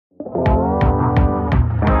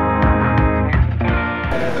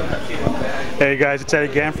Hey guys, it's Ed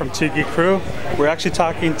again from Two Geek Crew. We're actually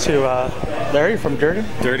talking to Larry from Dirty.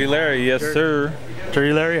 Dirty Larry, yes sir.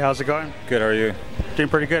 Dirty Larry, how's it going? Good, how are you? Doing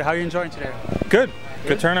pretty good. How are you enjoying today? Good.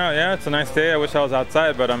 Good turnout, yeah, it's a nice day. I wish I was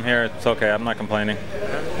outside, but I'm here. It's okay, I'm not complaining.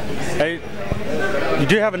 Hey, you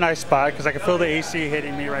do have a nice spot because I can feel the AC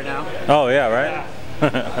hitting me right now. Oh yeah, right?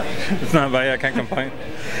 Yeah. It's not bad, I can't complain.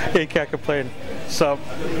 You can't complain. So,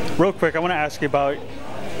 real quick, I want to ask you about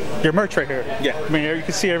your merch right here. Yeah. I mean, you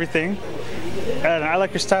can see everything. And I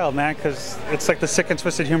like your style, man, because it's like the sick and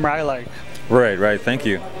twisted humor I like. Right, thank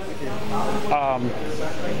you.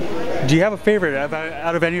 Do you have a favorite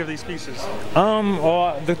out of any of these pieces?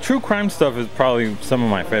 Well, the true crime stuff is probably some of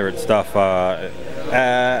my favorite stuff.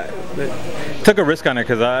 Took a risk on it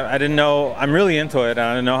because I didn't know, I'm really into it, and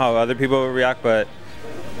I didn't know how other people would react, but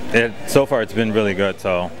so far it's been really good,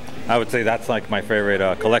 so I would say that's like my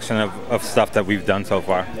favorite collection of stuff that we've done so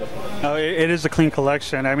far. Oh, it is a clean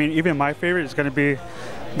collection. I mean, even my favorite is going to be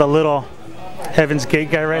the little Heaven's Gate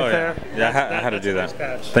guy right there. Yeah, I had to do that.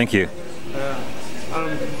 Thank you.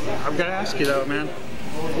 I'm going to ask you though, man,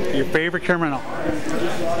 your favorite criminal?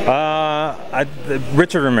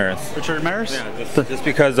 Richard Ramirez. Richard Ramirez? Yeah, just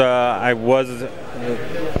because I was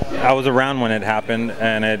around when it happened,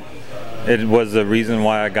 and it was the reason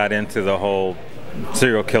why I got into the whole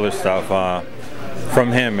serial killer stuff.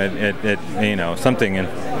 From him, it you know, something, and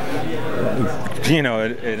you know,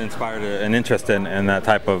 it inspired an interest in that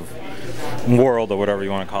type of world, or whatever you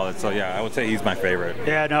want to call it. So yeah, I would say he's my favorite.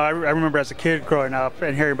 Yeah, no, I remember as a kid growing up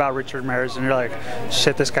and hearing about Richard Ramirez, and you're like,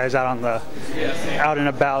 shit, this guy's out and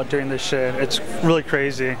about doing this shit. It's really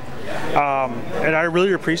crazy. And I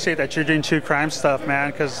really appreciate that you're doing true crime stuff,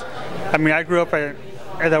 man, because I mean, I grew up at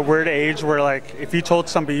that weird age where, like, if you told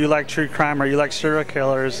somebody you like true crime or you like serial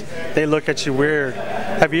killers, they look at you weird.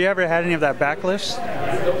 Have you ever had any of that backlash?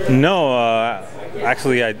 No,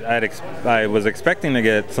 actually, I was expecting to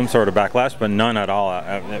get some sort of backlash, but none at all,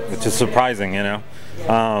 which is surprising, you know.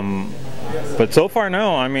 But so far,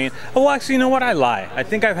 no. I mean, well, actually, you know what? I lie. I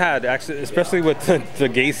think I've had, actually, especially with the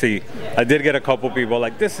Gacy, I did get a couple people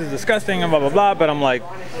like, this is disgusting and blah, blah, blah, but I'm like,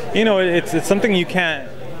 you know, it's something you can't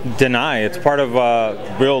deny. It's part of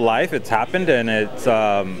real life. It's happened, and it's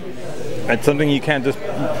something you can't just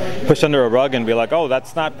push under a rug and be like, oh,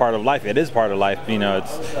 that's not part of life. It is part of life. You know,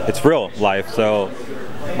 it's real life. So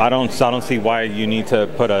I don't see why you need to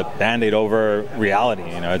put a Band-Aid over reality.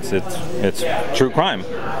 You know, it's true crime.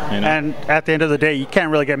 You know? And at the end of the day, you can't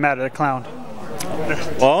really get mad at a clown.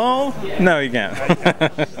 Well, no, you can't.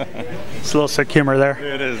 It's a little sick humor there.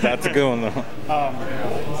 It is. That's a good one, though.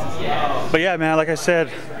 But yeah, man, like I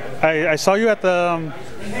said, I saw you at the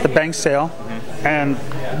bank sale, and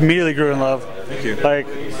immediately grew in love. Thank you. Like,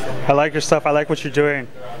 I like your stuff. I like what you're doing.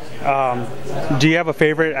 Do you have a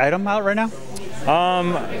favorite item out right now?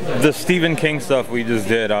 The Stephen King stuff we just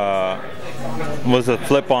did was a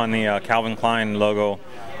flip on the Calvin Klein logo.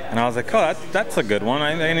 And I was like, oh, that's a good one.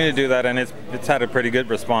 I need to do that, and it's had a pretty good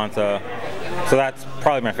response. So that's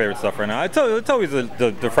probably my favorite stuff right now. It's always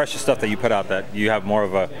the freshest stuff that you put out that you have more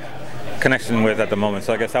of a connection with at the moment.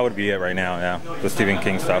 So I guess that would be it right now, yeah, the Stephen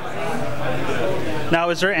King stuff.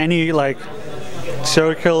 Now, is there any, like,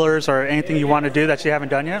 serial killers or anything you want to do that you haven't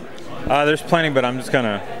done yet? There's plenty, but I'm just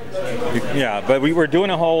gonna, yeah. But we're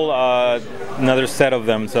doing a whole another set of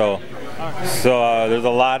them, so there's a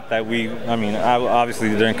lot that I mean, obviously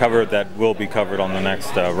they're covered that will be covered on the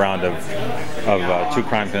next round of true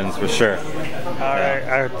crime pins for sure. All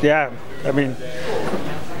right, yeah. I mean,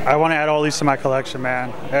 I want to add all these to my collection,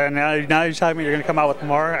 man. And now you're telling me you're going to come out with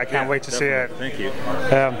more. I can't wait to see it. Thank you.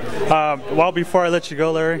 Well, before I let you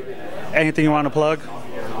go, Larry, anything you want to plug?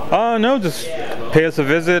 No, just pay us a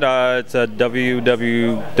visit. It's at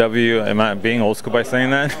www. Am I being old school by saying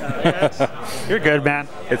that? Yes. You're good, man.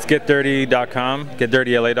 It's getdirty.com,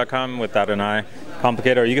 getdirtyla.com without an I.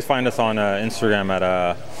 Complicated. Or you can find us on Instagram at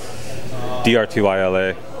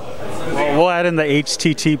DRTYLA. We'll add in the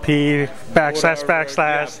HTTP / /.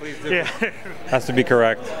 Yeah, please do. Yeah. Has to be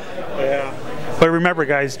correct. Yeah. But remember,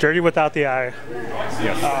 guys, dirty without the I.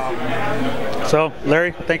 Yes. So,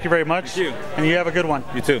 Larry, thank you very much. Thank you. And you have a good one.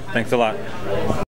 You too. Thanks a lot.